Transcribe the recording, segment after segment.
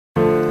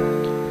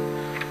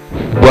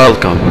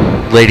Welcome,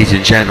 ladies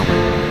and gentlemen.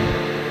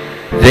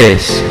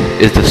 This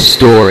is the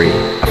story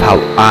of how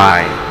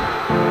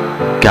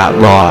I got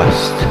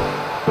lost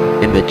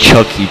in the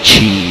Chuck E.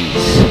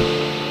 Cheese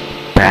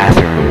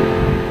bathroom.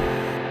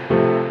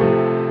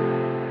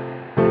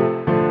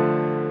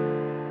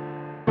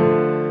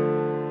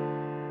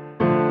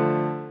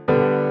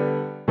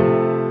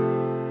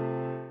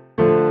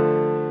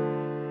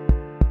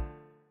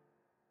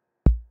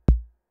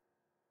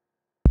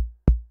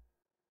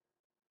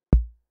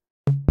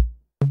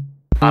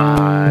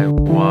 I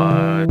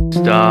was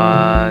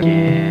stuck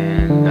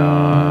in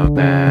the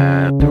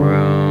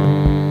bathroom.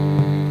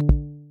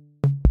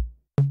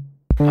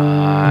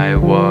 I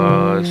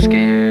was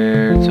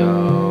scared,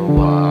 so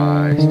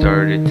I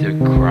started to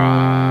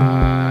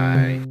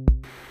cry.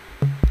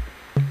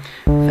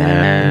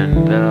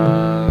 Then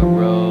the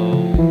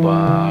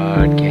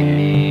robot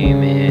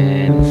came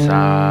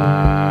inside.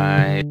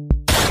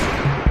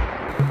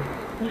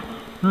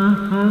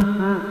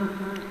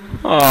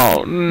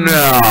 Oh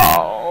no!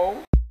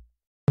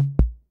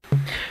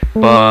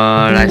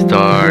 But I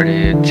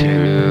started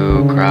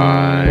to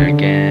cry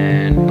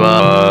again.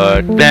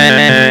 But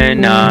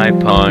then I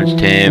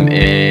punched him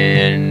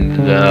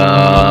in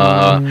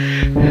the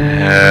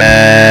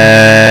head.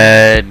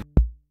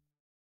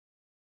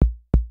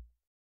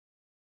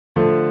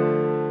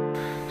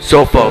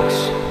 So folks,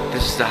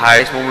 this is the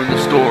highest moment in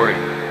the story.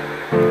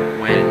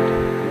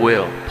 When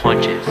Will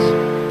punches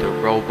the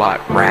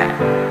robot rat.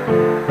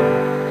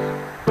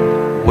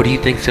 What do you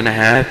think's gonna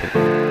happen?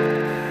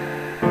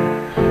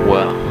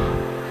 Well,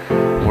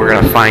 we're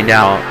gonna find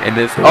out in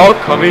this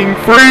upcoming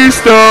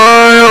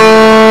freestyle.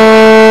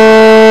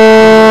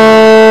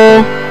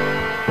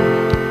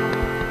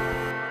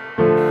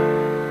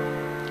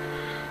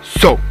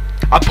 So,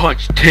 I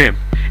punched him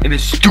in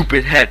his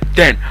stupid head.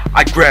 Then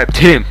I grabbed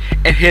him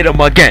and hit him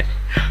again.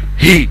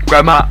 He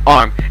grabbed my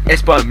arm and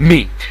spun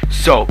me.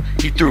 So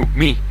he threw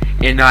me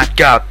and I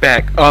got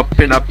back up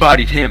and I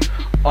bodied him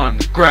on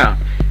the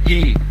ground.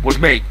 He was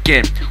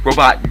making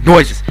robot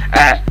noises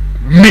at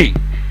me.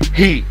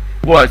 He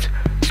was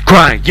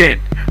crying,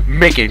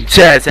 making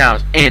sad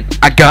sounds, and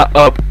I got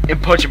up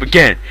and punched him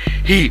again.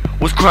 He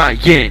was crying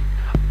again.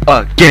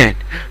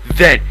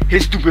 Then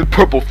his stupid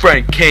purple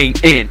friend came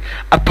in.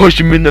 I pushed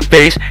him in the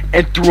face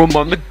and threw him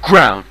on the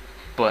ground.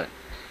 But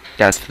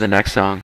that's for the next song.